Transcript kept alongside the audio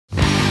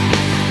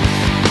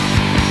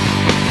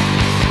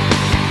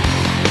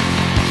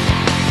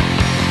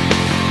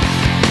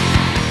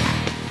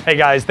Hey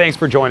guys, thanks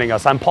for joining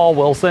us. I'm Paul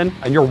Wilson,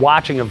 and you're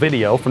watching a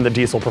video from the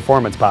Diesel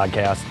Performance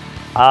Podcast.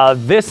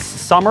 This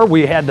summer,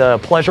 we had the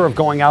pleasure of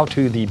going out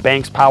to the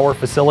Banks Power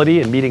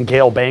facility and meeting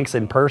Gail Banks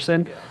in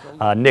person.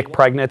 Nick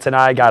Pregnitz and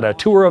I got a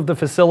tour of the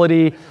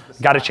facility,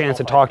 got a chance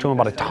to talk to him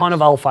about a ton of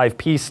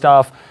L5P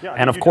stuff,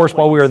 and of course,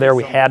 while we were there,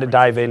 we had to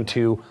dive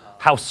into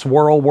how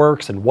swirl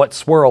works and what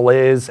swirl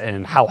is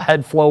and how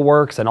head flow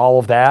works and all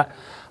of that.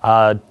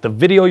 The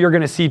video you're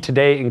going to see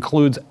today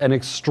includes an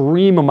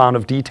extreme amount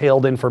of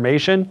detailed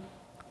information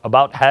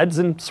about heads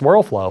and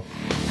swirl flow.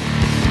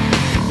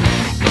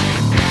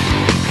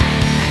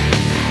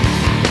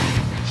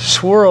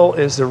 Swirl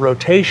is the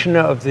rotation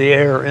of the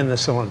air in the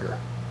cylinder.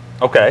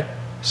 Okay.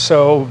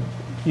 So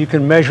you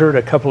can measure it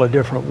a couple of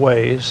different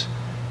ways.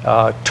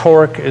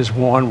 Torque is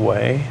one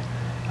way,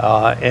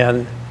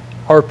 and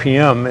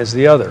RPM is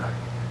the other.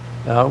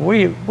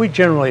 We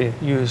generally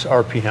use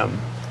RPM.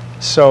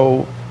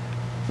 So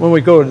when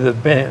we go to the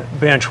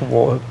bench,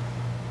 we'll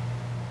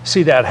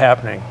see that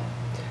happening.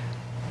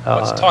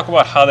 Let's talk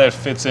about how that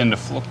fits into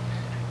flow.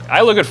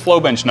 I look at flow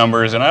bench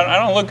numbers, and I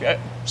don't look at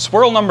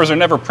swirl numbers are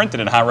never printed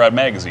in Hot Rod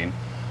Magazine.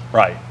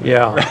 Right.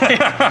 Yeah.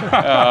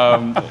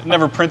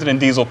 Never printed in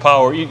Diesel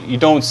Power. You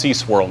don't see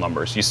swirl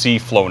numbers. You see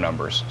flow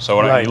numbers. So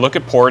when you look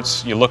at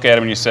ports, you look at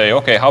them and you say,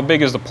 okay, how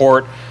big is the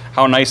port?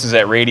 How nice is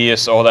that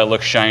radius? Oh, that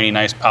looks shiny,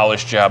 nice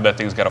polished job. That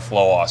thing's got to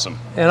flow awesome.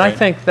 And right? I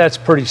think that's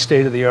pretty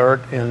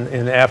state-of-the-art in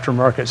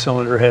aftermarket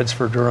cylinder heads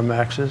for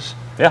Duramaxes.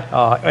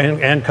 Yeah.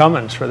 And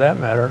Cummins, for that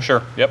matter.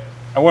 Sure, yep.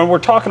 And when we're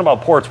talking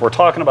about ports, we're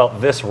talking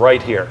about this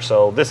right here.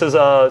 So this is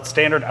a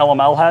standard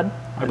LML head,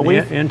 I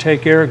believe. The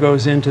intake air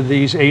goes into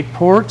these 8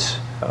 ports,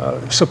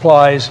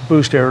 supplies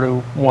boost air to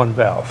 1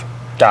 valve.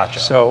 Gotcha.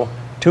 So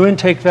 2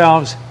 intake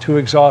valves, 2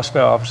 exhaust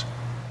valves.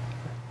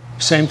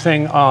 Same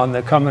thing on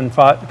the Cummins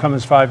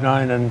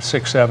 5.9 and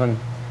 6.7.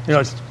 You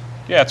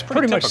know, it's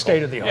pretty much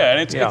state of the art. Yeah,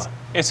 and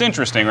it's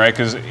interesting, right?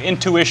 Because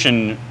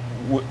intuition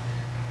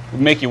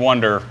makes me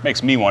wonder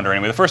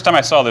anyway. The first time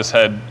I saw this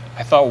head,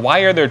 I thought,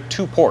 why are there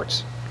 2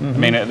 ports?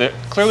 Mm-hmm. I mean,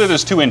 clearly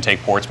there's 2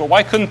 intake ports, but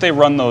why couldn't they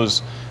run those?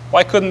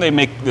 Why couldn't they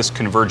make this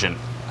convergent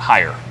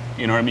higher?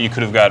 You know what I mean? You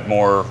could have got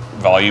more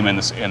volume in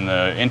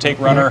the intake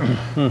runner.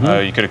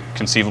 Mm-hmm. You could have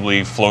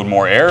conceivably flowed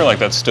more air. Like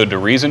that stood to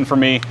reason for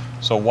me.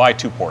 So why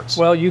 2 ports?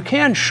 Well, you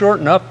can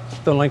shorten up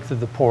the length of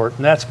the port,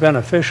 and that's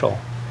beneficial.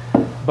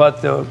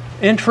 But the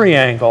entry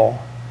angle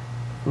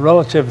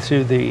relative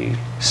to the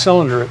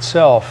cylinder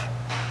itself,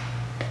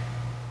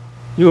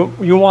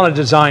 you want to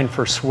design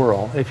for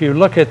swirl. If you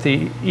look at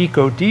the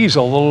Eco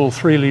Diesel, the little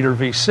 3-liter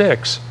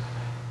V6,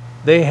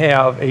 they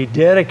have a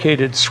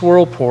dedicated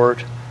swirl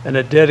port and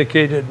a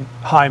dedicated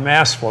high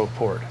mass flow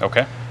port.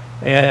 Okay.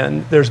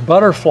 And there's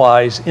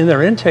butterflies in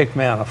their intake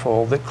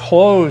manifold that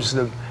close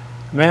the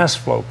mass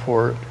flow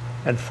port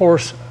and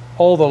force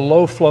all the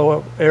low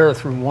flow air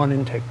through one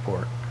intake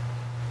port.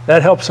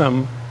 That helps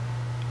them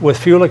with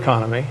fuel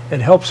economy.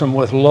 It helps them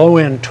with low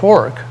end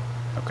torque.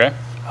 Okay.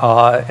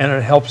 And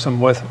it helps them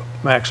with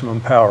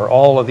maximum power.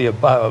 All of the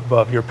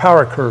above. Your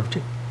power curve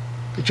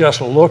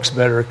just looks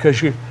better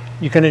because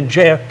you can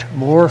inject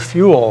more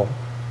fuel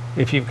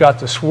if you've got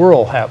the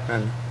swirl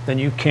happening than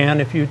you can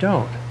if you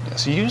don't.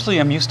 So usually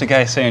I'm used to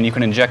guys saying you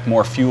can inject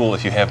more fuel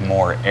if you have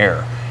more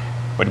air.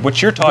 But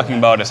what you're talking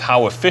about is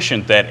how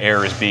efficient that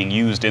air is being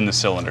used in the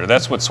cylinder.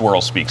 That's what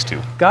swirl speaks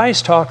to.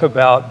 Guys talk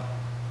about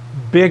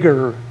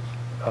bigger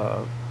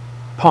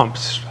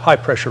pumps, high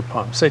pressure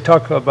pumps. They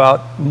talk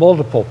about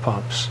multiple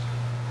pumps.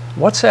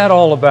 What's that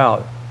all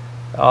about?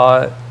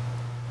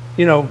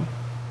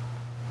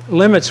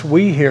 Limits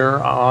we hear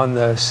on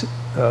the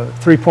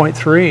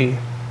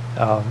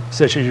 3.3,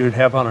 such as you'd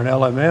have on an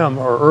LMM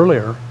or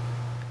earlier,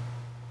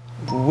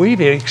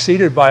 we've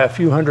exceeded by a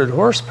few hundred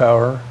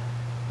horsepower,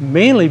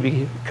 mainly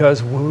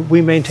because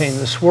we maintain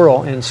the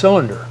swirl in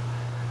cylinder.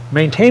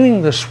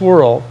 Maintaining the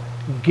swirl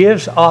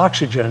gives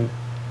oxygen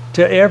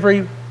to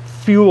every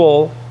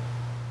fuel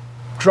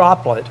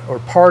droplet or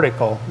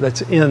particle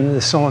that's in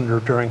the cylinder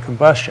during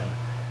combustion.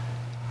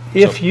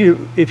 If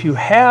you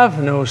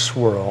have no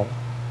swirl,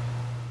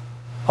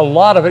 a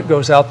lot of it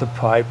goes out the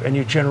pipe and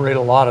you generate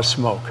a lot of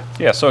smoke.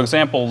 Yeah, so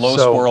example, low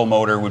swirl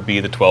motor would be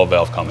the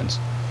 12-valve Cummins.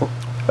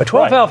 A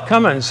 12-valve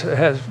Cummins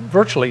has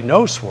virtually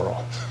no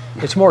swirl.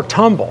 It's more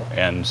tumble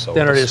than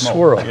it is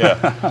swirl.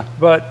 Yeah.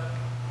 But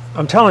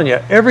I'm telling you,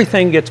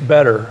 everything gets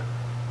better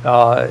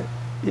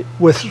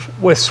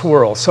with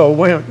swirl. So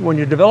when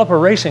you develop a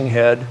racing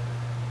head,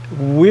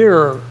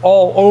 we're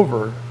all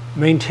over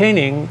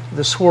maintaining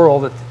the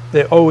swirl that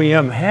the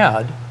OEM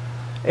had,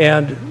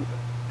 and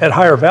at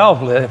higher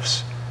valve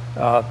lifts,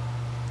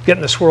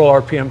 getting the swirl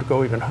RPM to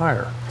go even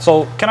higher.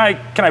 So can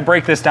I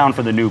break this down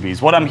for the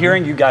newbies? What I'm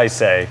hearing you guys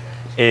say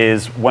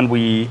is when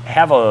we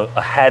have a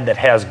head that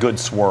has good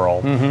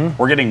swirl,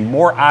 we're getting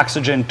more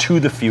oxygen to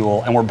the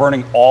fuel and we're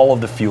burning all of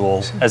the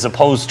fuel as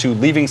opposed to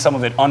leaving some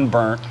of it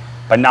unburnt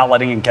by not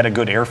letting it get a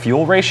good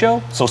air-fuel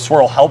ratio. So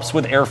swirl helps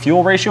with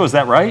air-fuel ratio, is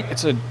that right?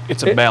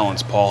 It's a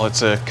balance, Paul.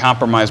 It's a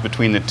compromise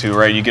between the two,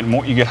 right? You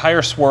get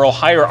higher swirl,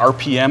 higher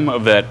RPM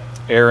of that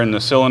air in the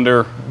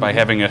cylinder by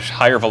having a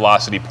higher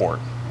velocity port.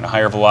 and a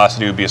higher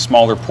velocity would be a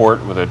smaller port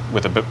with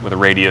a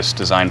radius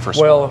designed for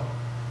swirl. Well,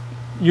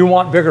 you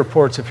want bigger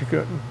ports if you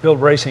could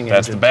build racing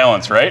engines. That's the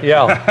balance, right?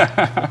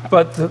 Yeah.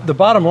 But the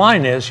bottom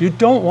line is you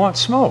don't want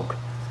smoke.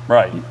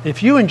 Right.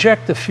 If you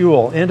inject the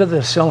fuel into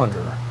the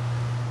cylinder,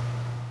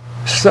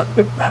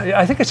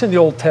 I think it's in the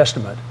Old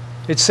Testament,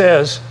 it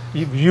says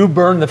you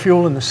burn the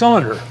fuel in the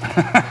cylinder.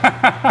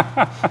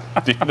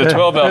 The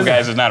 12 valve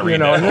guys is not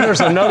reading that. And then there's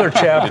another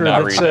chapter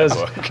that says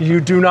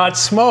you do not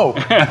smoke.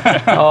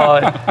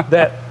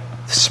 That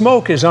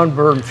smoke is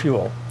unburned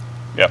fuel.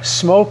 Yep.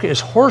 Smoke is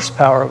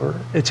horsepower.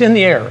 It's in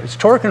the air. It's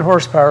torque and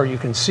horsepower you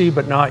can see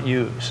but not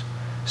use.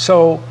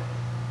 So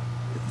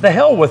the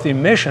hell with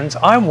emissions.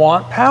 I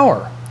want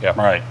power. Yeah.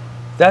 Right.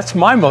 That's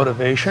my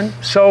motivation.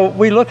 So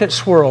we look at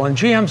swirl, and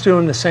GM's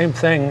doing the same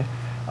thing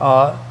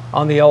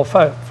on the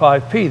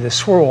L5P. The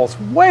swirl's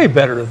way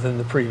better than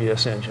the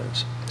previous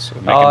engines. So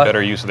making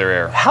better use of their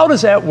air. How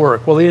does that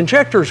work? Well, the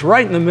injector's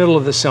right in the middle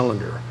of the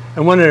cylinder,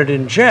 and when it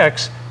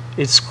injects,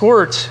 it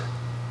squirts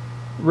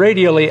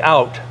radially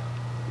out.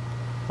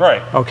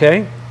 Right.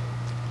 Okay?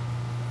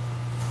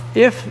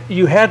 If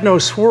you had no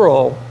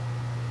swirl,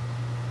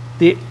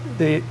 the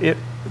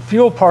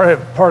fuel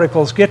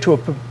particles get to a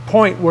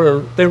point where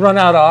they run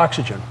out of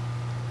oxygen.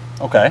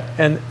 Okay.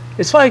 And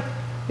it's like,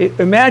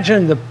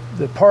 imagine the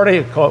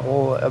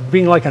particle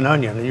being like an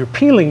onion, and you're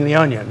peeling the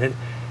onion.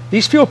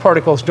 These fuel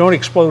particles don't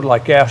explode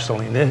like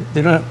gasoline.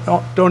 They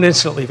don't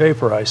instantly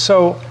vaporize.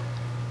 So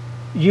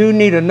you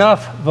need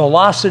enough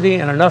velocity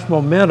and enough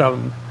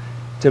momentum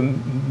to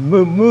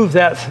move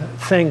that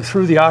thing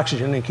through the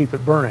oxygen and keep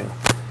it burning.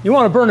 You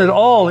want to burn it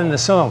all in the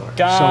cylinder.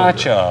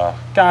 Gotcha.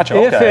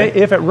 Okay.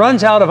 If it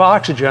runs out of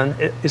oxygen,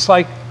 it's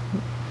like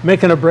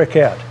making a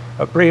briquette.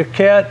 A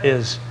briquette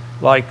is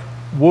like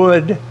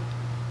wood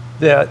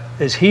that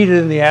is heated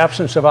in the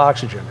absence of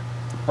oxygen.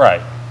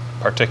 Right.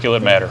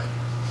 Particulate matter.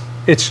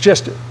 It's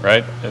just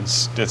right.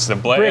 It's the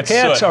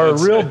briquettes are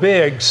real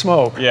big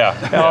smoke. Yeah.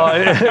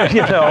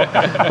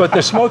 But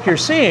the smoke you're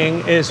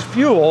seeing is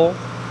fuel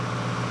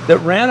that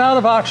ran out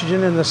of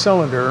oxygen in the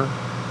cylinder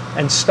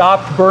and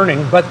stopped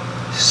burning, but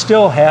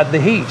still had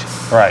the heat.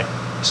 Right.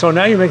 So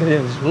now you're making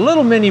these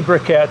little mini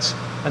briquettes,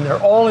 and they're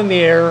all in the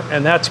air,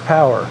 and that's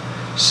power.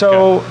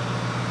 So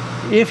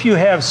if you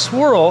have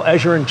swirl,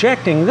 as you're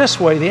injecting this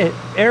way, the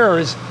air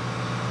is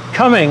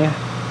coming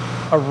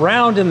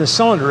around in the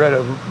cylinder at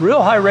a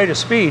real high rate of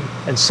speed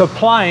and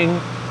supplying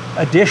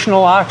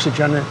additional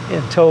oxygen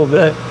until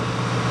the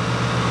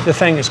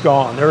thing is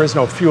gone. There is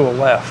no fuel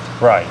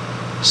left. Right.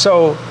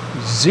 So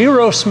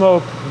zero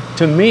smoke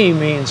to me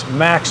means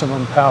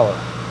maximum power.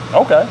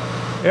 Okay.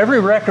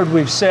 Every record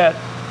we've set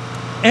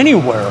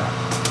anywhere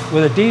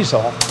with a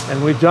diesel,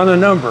 and we've done a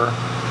number,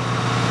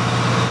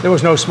 there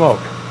was no smoke.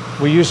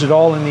 We used it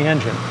all in the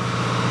engine.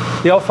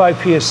 The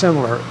L5P is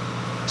similar.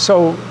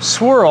 So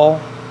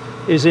swirl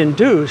is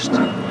induced.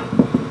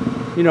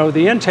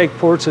 The intake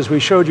ports, as we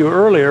showed you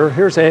earlier,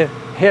 here's a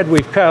head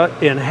we've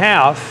cut in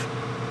half.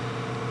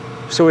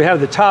 So we have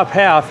the top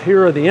half,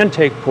 here are the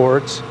intake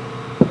ports,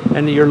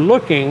 and you're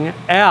looking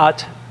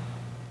at,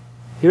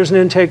 here's an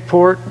intake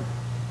port,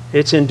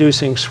 it's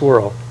inducing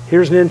swirl.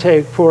 Here's an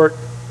intake port,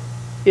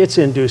 it's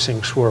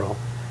inducing swirl.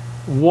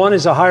 One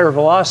is a higher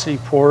velocity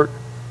port,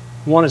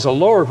 one is a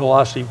lower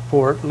velocity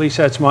port, at least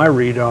that's my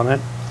read on it.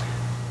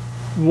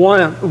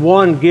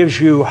 One gives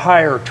you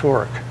higher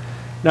torque.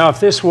 Now if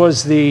this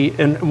was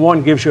and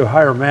one gives you a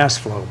higher mass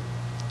flow.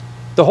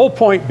 The whole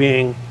point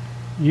being,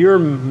 you're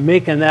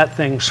making that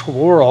thing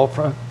swirl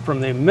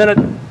from the minute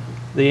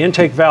the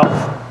intake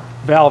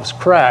valves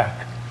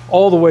crack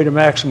all the way to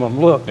maximum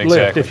lift.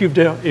 Exactly. If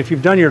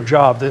you've done your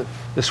job,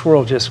 the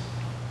swirl just.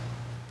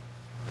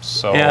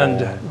 So.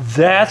 And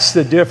that's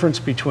the difference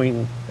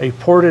between a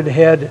ported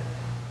head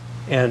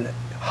and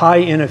high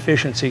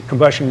inefficiency,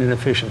 combustion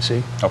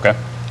inefficiency. Okay.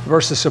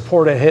 Versus a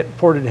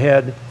ported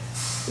head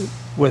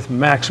with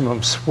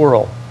maximum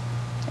swirl.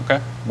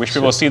 Okay. We should be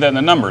able to see that in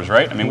the numbers,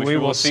 right? I mean, we should be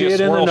able to see a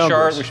swirl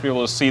chart. We should be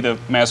able to see the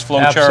mass flow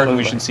chart, and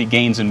we should see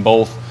gains in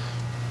both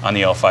on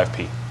the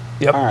L5P.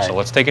 Yep. All right. So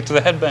let's take it to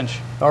the head bench.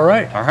 All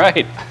right.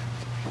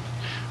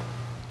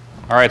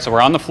 All right, so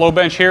we're on the flow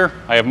bench here.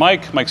 I have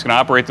Mike. Mike's going to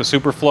operate the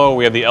SuperFlow.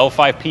 We have the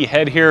L5P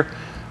head here.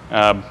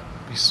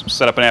 He's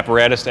set up an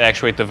apparatus to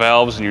actuate the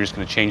valves, and you're just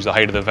going to change the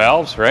height of the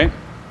valves, right?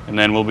 And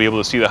then we'll be able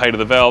to see the height of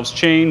the valves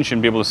change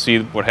and be able to see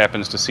what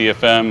happens to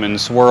CFM and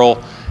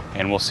swirl,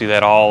 and we'll see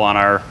that all on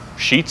our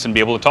sheets and be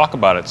able to talk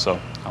about it. So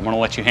I'm going to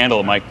let you handle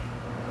it, Mike.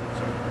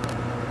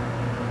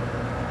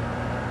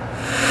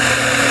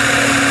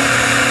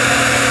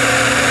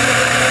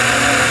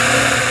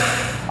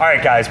 All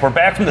right, guys, we're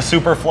back from the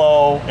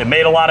SuperFlow. It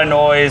made a lot of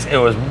noise. It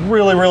was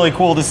really, really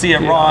cool to see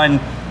it run.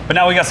 But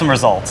now we got some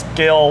results.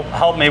 Gail,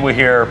 help me with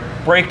here.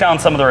 Break down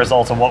some of the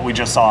results of what we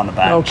just saw on the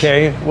bench.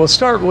 Okay, we'll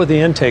start with the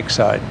intake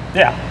side.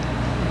 Yeah.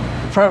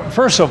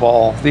 First of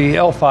all, the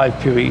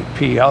L5P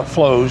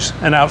outflows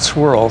and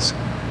outswirls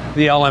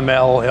the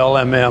LML,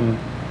 LMM,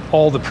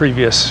 all the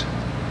previous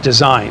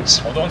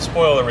designs. Well, don't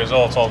spoil the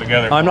results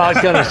altogether. I'm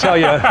not going to tell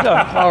you.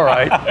 All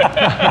right.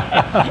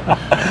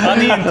 On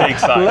the intake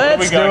side,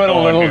 Let's do it a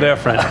little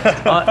different.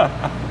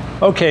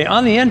 Okay,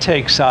 on the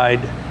intake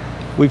side,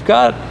 we've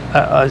got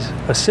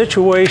a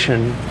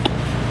situation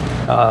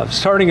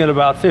starting at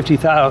about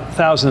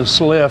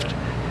 50,000 lift.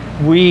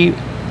 We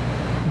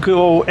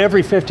go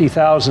every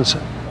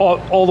 50,000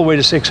 all the way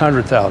to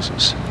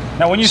 600,000.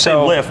 Now, when you say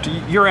lift,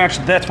 you're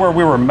actually, that's where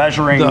we were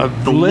measuring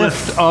the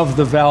lift of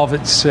the valve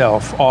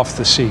itself off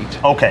the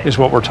seat. Okay. Is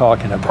what we're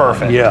talking about.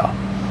 Perfect.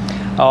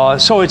 Yeah.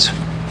 So it's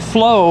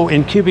flow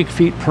in cubic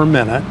feet per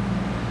minute.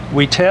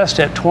 We test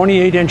at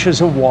 28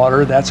 inches of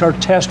water. That's our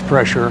test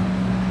pressure.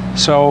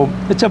 So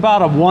it's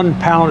about a 1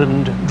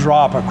 pound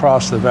drop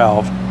across the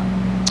valve.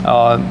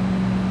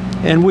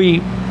 And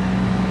we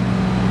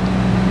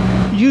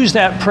use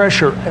that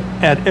pressure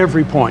at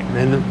every point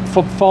and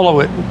follow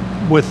it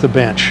with the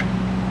bench.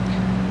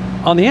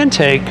 On the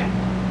intake,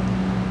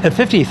 at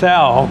 50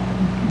 thou,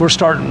 we're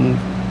starting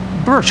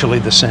virtually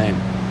the same.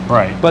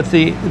 Right. But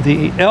the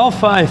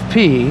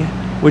L5P,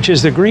 which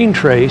is the green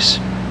trace,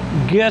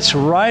 gets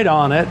right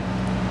on it,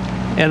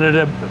 and at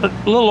a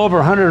little over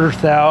 100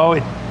 thou,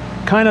 it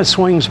kind of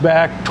swings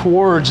back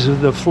towards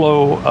the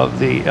flow of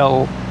the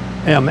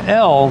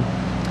LML,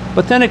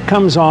 but then it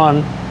comes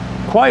on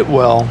quite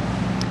well.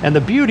 And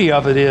the beauty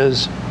of it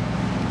is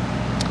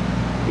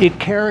it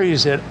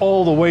carries it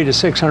all the way to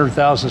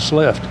 600,000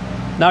 lift.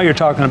 Now you're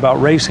talking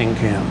about racing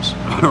cams.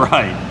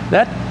 Right.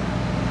 That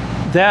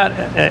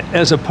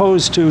as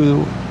opposed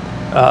to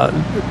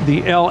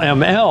the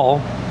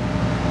LML,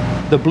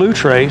 the blue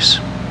trace,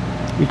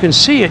 you can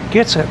see it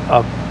gets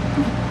a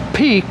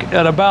peak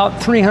at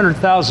about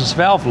 300,000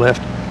 valve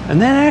lift,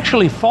 and then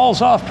actually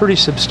falls off pretty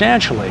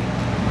substantially.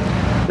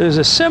 There's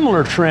a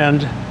similar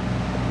trend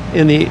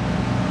in the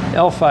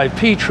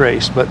L5P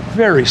trace, but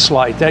very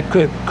slight. That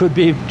could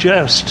be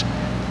just,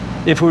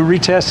 if we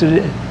retested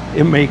it,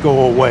 it may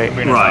go away.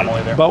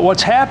 Right. But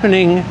what's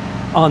happening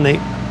on the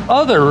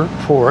other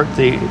port,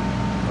 the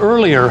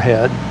earlier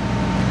head,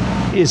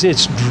 is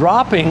it's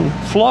dropping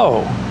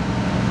flow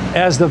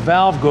as the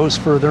valve goes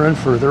further and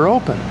further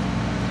open.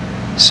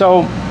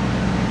 So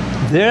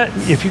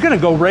if you're going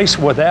to go race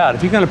with that,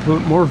 if you're going to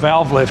put more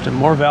valve lift and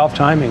more valve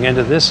timing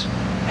into this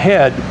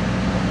head,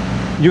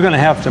 you're going to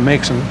have to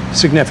make some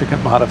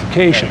significant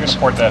modifications. Yeah, you're going to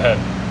port that head.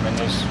 I mean,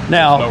 there's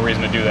no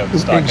reason to do that with the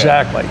stock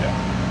exactly. head. Yeah.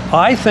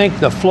 I think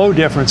the flow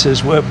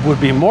differences would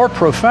be more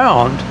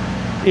profound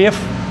if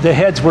the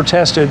heads were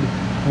tested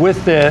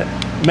with the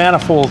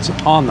manifolds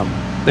on them,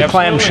 the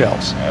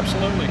clamshells.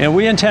 Absolutely. And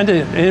we intend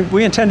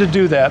to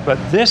do that, but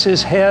this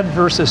is head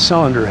versus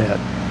cylinder head.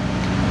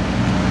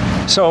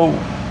 So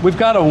we've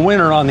got a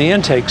winner on the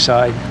intake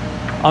side.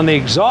 On the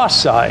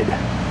exhaust side,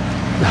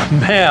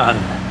 man,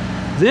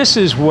 this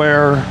is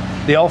where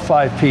the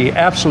L5P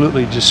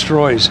absolutely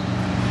destroys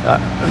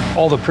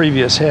all the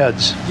previous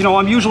heads. You know,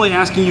 I'm usually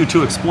asking you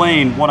to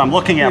explain what I'm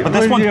looking at, but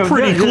this one's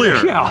pretty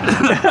clear. Yeah,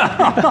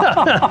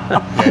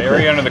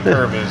 area under the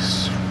curve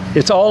is...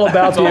 It's all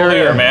about the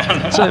area. There,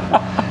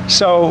 man.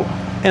 So,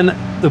 and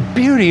the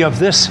beauty of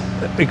this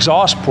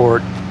exhaust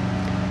port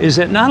is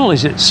that not only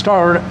does it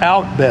start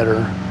out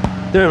better,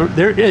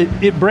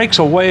 it breaks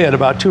away at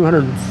about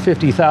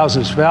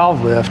 250,000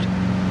 valve lift,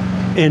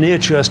 and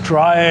it just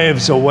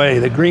drives away.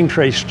 The green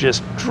trace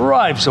just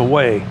drives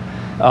away.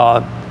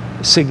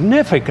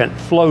 Significant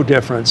flow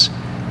difference,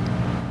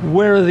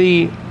 where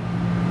the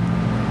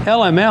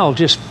LML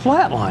just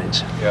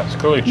flatlines. Yeah, it's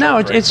clearly now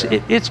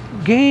it's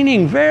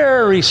gaining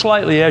very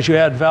slightly as you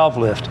add valve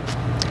lift.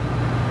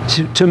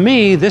 To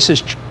me, this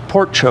is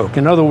port choke.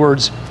 In other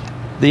words,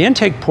 the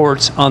intake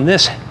ports on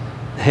this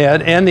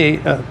head and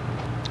the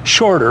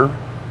shorter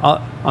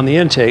on the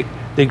intake,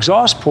 the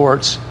exhaust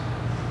ports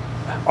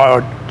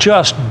are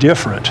just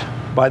different.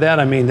 By that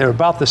I mean they're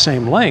about the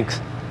same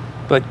length.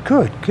 But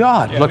good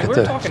God, look at we're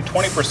the... We're talking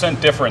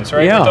 20% difference,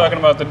 right? Yeah. We're talking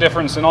about the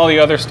difference in all the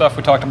other stuff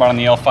we talked about on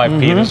the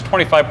L5P. There's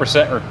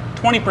 25% or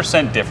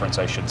 20% difference,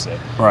 I should say.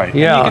 Right.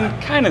 Yeah. And you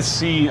can kind of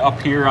see up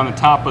here on the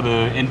top of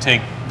the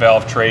intake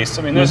valve trace.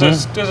 I mean, there's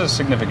a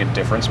significant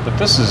difference, but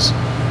this is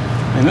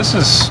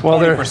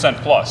 20%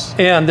 plus.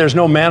 And there's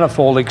no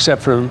manifold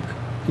except for,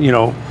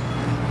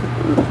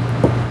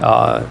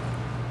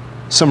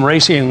 some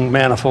racing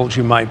manifolds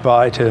you might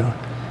buy to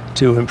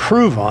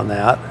improve on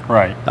that.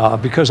 Right.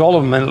 Because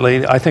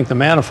ultimately, I think the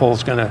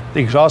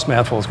exhaust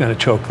manifold is going to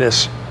choke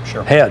this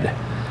head.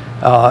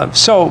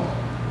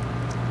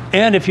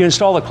 And if you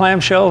install the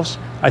clamshells,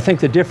 I think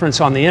the difference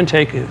on the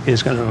intake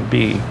is going to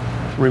be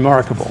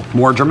remarkable.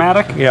 More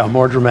dramatic? Yeah,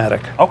 more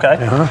dramatic. Okay.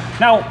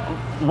 Now,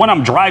 when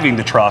I'm driving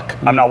the truck,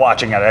 I'm not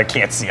watching it, I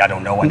can't see, I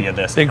don't know any of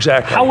this.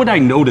 Exactly. How would I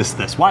notice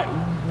this? What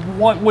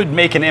would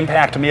make an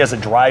impact to me as a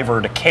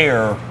driver to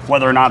care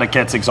whether or not it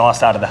gets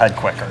exhaust out of the head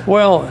quicker?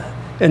 Well,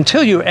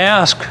 until you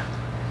ask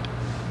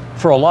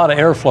for a lot of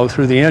airflow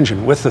through the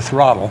engine with the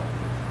throttle.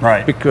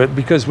 Right.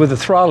 Because with the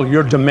throttle,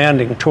 you're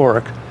demanding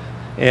torque,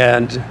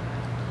 and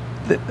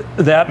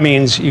that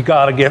means you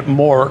got to get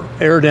more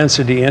air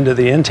density into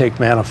the intake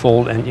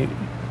manifold, and you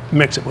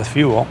mix it with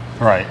fuel.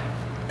 Right.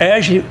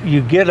 as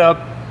you get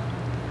up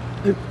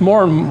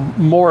more and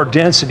more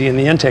density in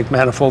the intake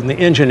manifold, and the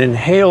engine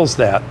inhales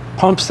that,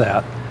 pumps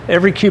that,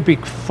 every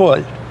cubic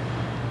foot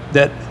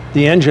that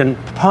the engine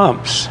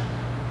pumps,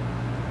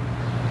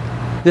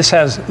 this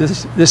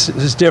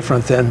is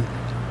different than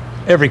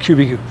every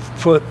cubic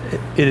foot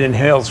it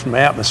inhales from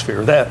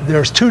atmosphere.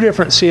 There's two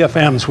different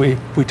CFMs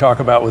we talk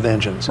about with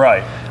engines.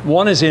 Right.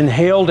 One is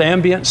inhaled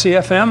ambient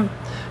CFM,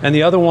 and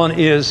the other one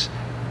is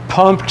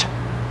pumped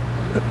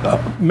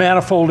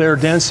manifold air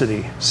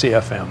density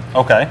CFM.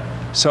 Okay.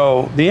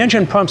 So the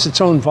engine pumps its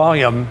own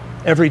volume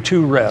every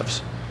 2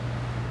 revs.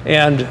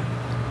 And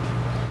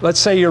let's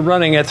say you're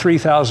running at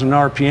 3,000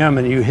 RPM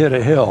and you hit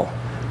a hill.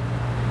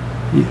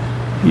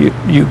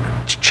 You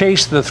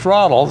chase the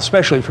throttle,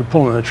 especially if you're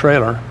pulling a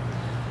trailer,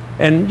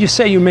 and you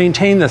say you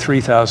maintain the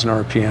 3,000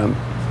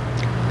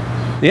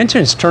 RPM. The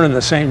engine's turning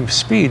the same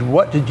speed.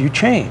 What did you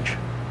change?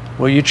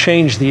 Well, you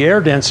changed the air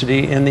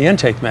density in the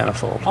intake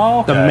manifold.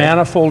 Oh, okay. The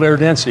manifold air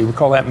density, we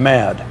call that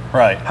MAD.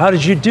 Right. How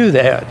did you do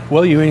that?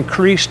 Well, you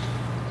increased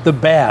the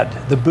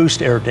BAD, the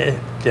boost air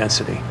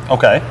density.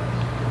 Okay.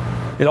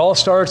 It all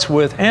starts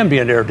with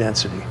ambient air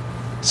density.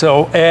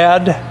 So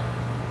add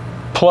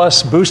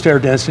plus boost air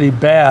density,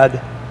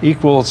 BAD,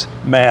 equals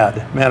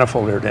MAD,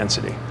 manifold air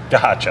density.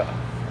 Gotcha.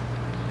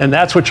 And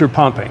that's what you're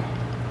pumping.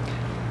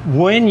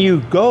 When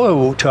you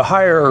go to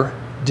higher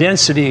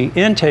density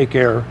intake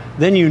air,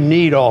 then you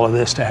need all of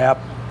this to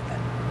happen.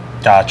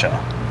 Gotcha.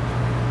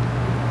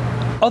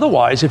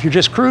 Otherwise, if you're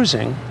just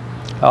cruising,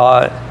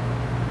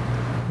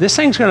 this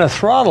thing's going to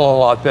throttle a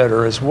lot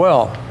better as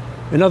well.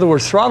 In other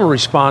words, throttle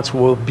response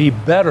will be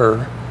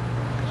better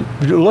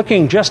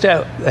looking just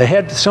at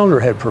a cylinder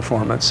head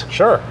performance.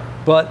 Sure.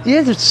 But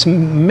it's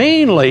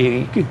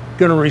mainly going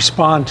to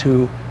respond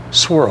to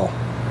swirl.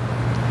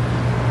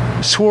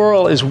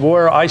 Swirl is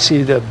where I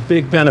see the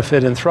big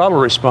benefit in throttle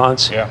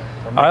response. Yeah.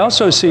 I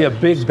also see a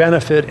big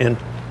benefit in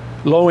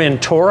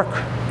low-end torque,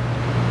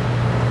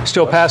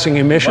 still passing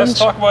emissions. Let's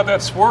talk about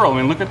that swirl. I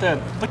mean, look at that.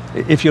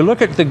 If you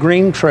look at the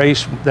green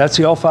trace, that's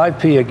the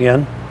L5P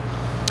again,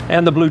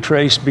 and the blue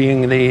trace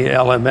being the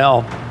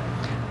LML.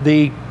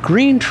 The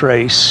green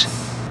trace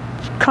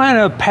kind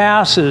of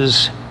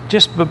passes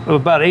just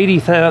about 80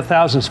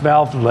 thousandths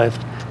valve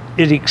lift.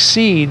 It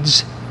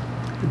exceeds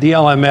the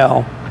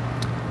LML.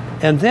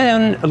 And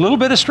then a little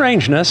bit of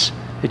strangeness,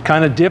 it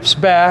kind of dips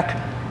back,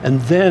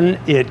 and then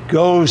it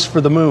goes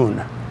for the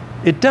moon.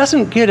 It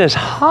doesn't get as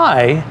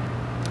high.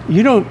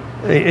 You don't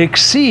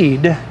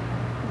exceed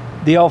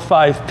the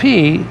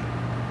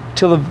L5P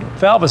till the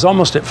valve is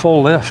almost at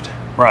full lift.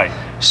 Right.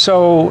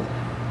 So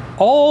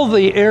all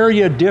the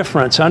area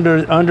difference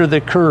under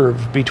the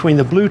curve between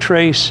the blue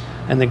trace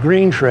and the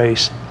green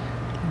trace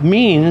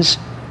means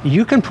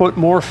you can put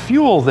more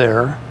fuel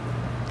there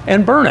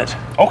and burn it.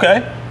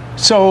 Okay.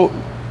 So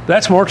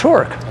that's more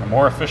torque. And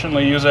more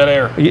efficiently use that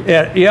air.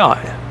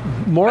 Yeah.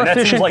 More And that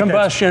seems efficient like that's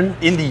combustion.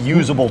 in the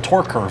usable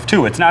torque curve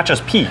too. It's not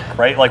just peak,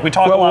 right? Like we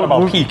talk a lot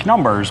about peak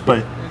numbers,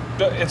 but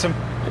It's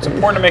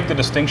important to make the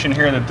distinction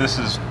here that this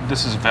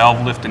is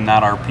valve lift and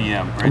not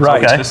RPM.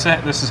 Right. So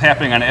Okay. this is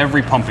happening on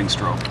every pumping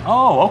stroke.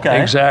 oh,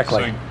 okay.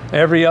 Exactly. So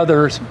Every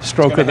other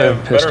stroke of the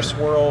Better piston.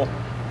 swirl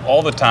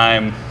all the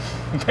time.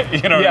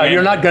 You know what Yeah, I mean?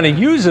 you're not going to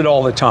use it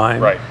all the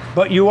time. Right.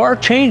 But you are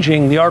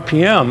changing the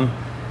RPM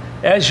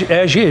as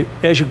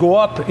you go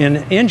up in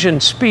engine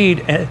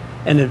speed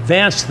and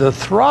advance the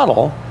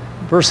throttle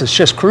versus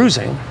just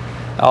cruising.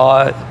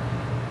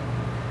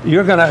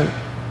 You're going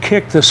to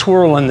kick the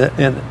swirl in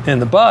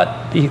the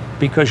butt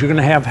because you're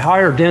going to have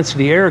higher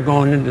density air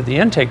going into the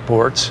intake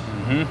ports.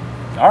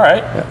 All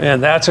right.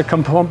 And that's a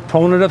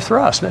component of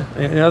thrust.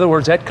 In other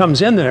words, that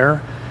comes in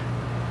there,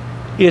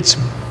 it's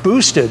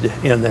boosted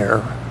in there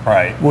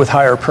Right. with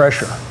higher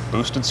pressure.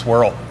 Boosted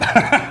swirl.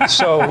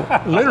 So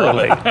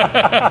literally,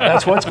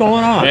 that's what's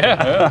going on.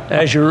 Yeah.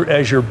 As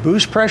your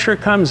boost pressure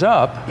comes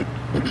up,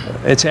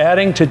 it's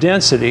adding to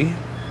density.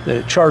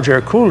 The charge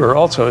air cooler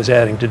also is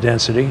adding to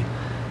density.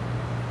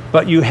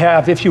 But you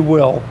have, if you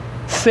will,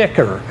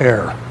 thicker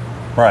air,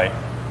 Right.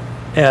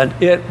 and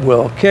it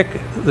will kick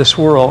the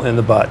swirl in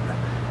the butt.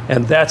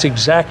 And that's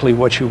exactly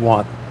what you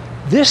want.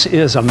 This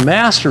is a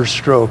master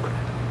stroke.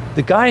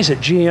 The guys at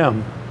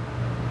GM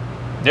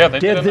Yeah, they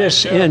did a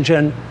this nice job.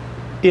 engine.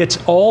 It's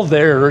all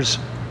theirs.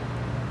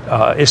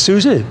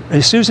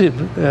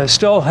 Isuzu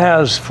still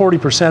has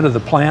 40% of the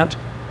plant.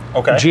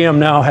 Okay. GM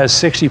now has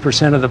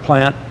 60% of the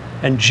plant,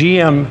 and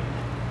GM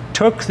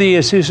took the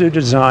Isuzu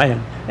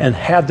design and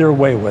had their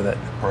way with it.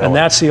 Really? And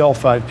that's the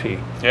L5P.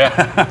 Yeah.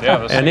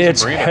 This And thing's a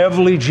it's breeder.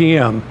 heavily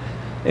GM.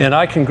 And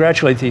I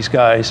congratulate these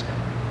guys.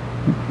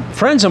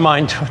 Friends of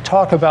mine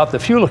talk about the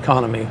fuel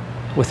economy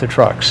with the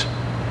trucks.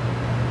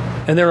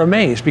 And they're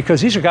amazed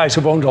because these are guys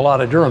who've owned a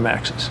lot of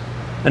Duramaxes.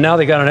 And now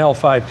they got an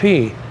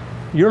L5P.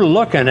 You're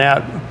looking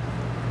at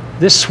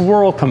this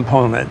swirl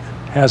component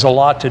has a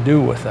lot to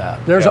do with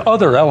that. There's Yeah.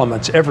 other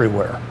elements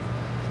everywhere,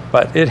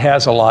 but it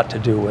has a lot to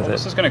do with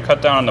This it. is going to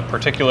cut down on the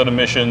particulate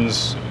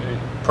emissions.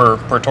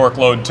 per torque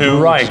load too,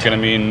 Right. which is going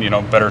to mean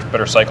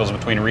better cycles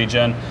between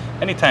regen.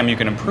 Anytime you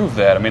can improve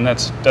that, I mean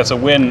that's a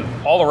win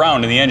all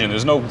around in the engine.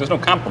 There's no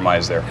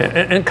compromise there.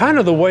 And kind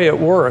of the way it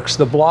works,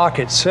 the block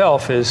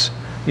itself is,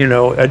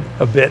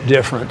 a bit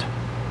different.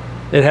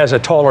 It has a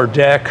taller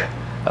deck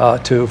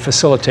to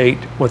facilitate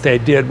what they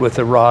did with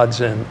the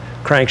rods and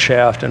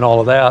crankshaft and all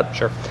of that.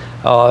 Sure.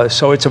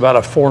 So it's about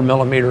a 4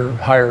 millimeter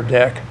higher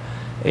deck.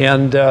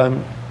 And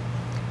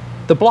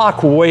the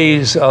block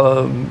weighs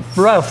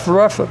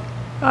rough,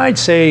 I'd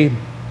say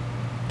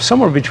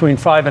somewhere between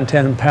 5 and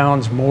 10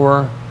 pounds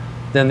more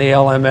than the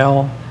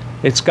LML.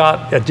 It's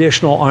got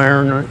additional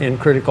iron in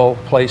critical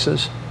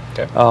places.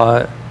 Okay.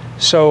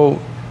 So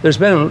there's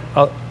been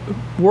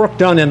work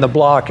done in the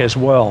block as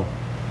well.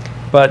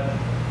 But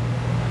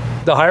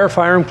the higher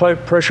firing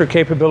pressure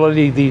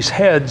capability, these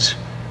heads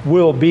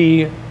they'll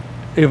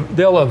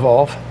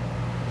evolve.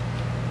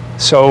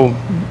 So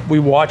we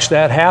watch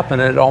that happen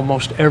at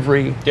almost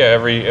every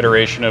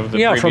iteration of the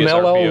previous from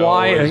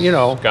LLY,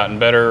 RPO has gotten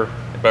better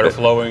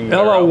flowing.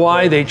 better LLY,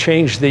 output. they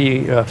changed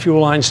the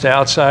fuel lines to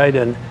outside,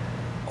 and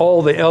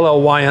all the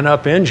LLY and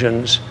up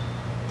engines,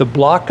 the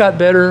block got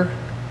better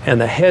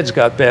and the heads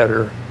got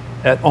better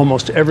at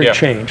almost every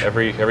change.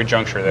 Every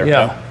juncture there.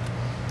 Yeah.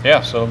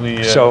 Yeah, so it'll be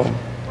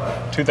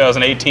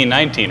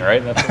 2018-19,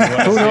 right? That's what we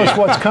want to Who see. knows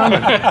what's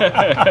coming?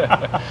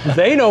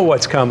 They know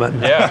what's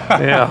coming. Yeah.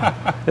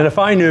 Yeah. And if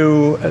I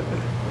knew,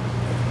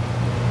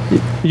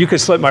 you could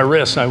slit my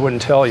wrist and I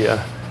wouldn't tell you.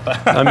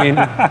 I mean,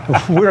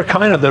 we're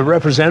kind of the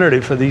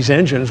representative for these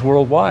engines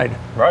worldwide.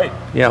 Right.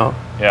 Yeah.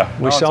 Yeah.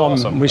 We sell them.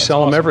 Awesome. We That's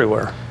sell them awesome.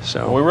 everywhere.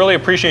 So Well, we really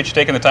appreciate you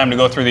taking the time to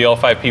go through the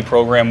L5P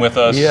program with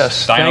us.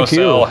 Yes, Dyno thank you.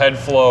 cell, head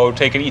flow,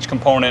 taking each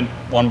component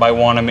one by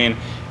one. I mean,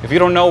 if you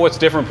don't know what's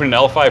different between an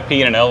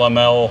L5P and an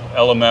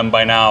LMM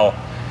by now,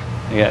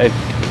 forget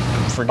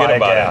Buy a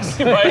about gas.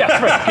 it. Buy a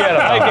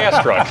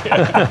gas truck.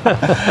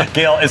 Yeah.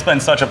 Gail, it's been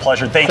such a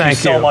pleasure. Thank you Thank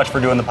so you. much for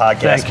doing the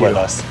podcast Thank with you.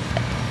 us.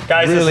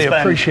 Guys, Really this has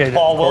been appreciate it.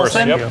 Paul Of course.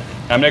 Wilson. Yep.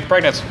 I'm Nick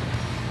Pregnitz.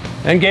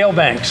 and Gail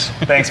Banks.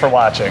 Thanks for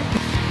watching.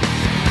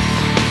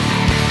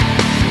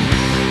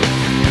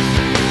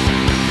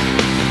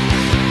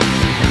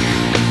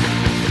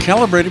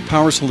 Calibrated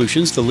Power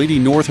Solutions, the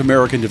leading North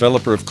American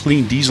developer of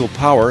clean diesel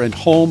power and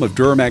home of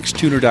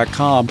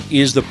DuramaxTuner.com,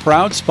 is the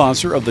proud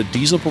sponsor of the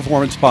Diesel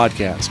Performance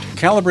Podcast.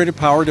 Calibrated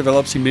Power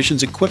develops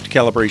emissions-equipped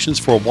calibrations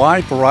for a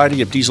wide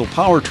variety of diesel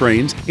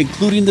powertrains,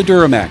 including the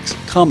Duramax,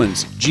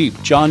 Cummins, Jeep,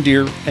 John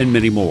Deere, and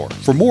many more.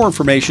 For more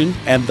information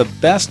and the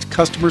best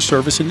customer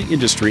service in the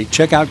industry,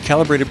 check out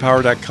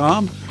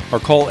CalibratedPower.com or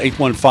call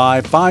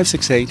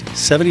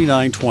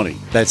 815-568-7920.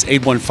 That's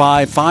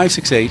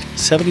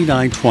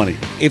 815-568-7920.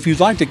 If you'd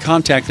like to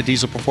contact the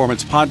Diesel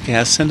Performance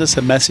Podcast, send us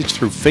a message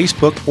through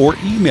Facebook or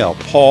email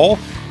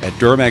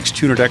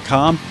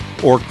paul@DuramaxTuner.com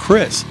or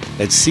Chris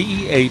at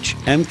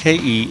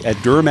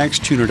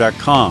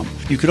CEHMKE@DuramaxTuner.com.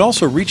 You could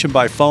also reach him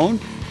by phone.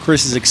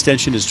 Chris's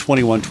extension is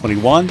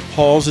 2121,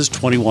 Paul's is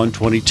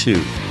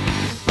 2122.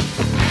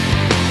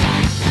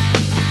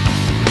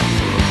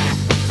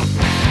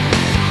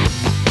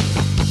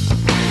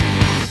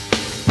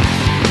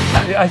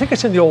 I think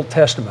it's in the Old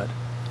Testament.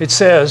 It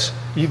says,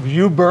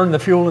 you burn the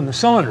fuel in the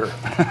cylinder.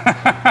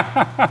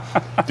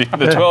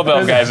 The 12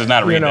 valve guys is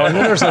not reading And then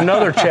that. there's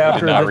another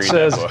chapter not that read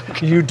that says,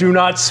 book. you do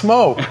not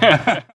smoke.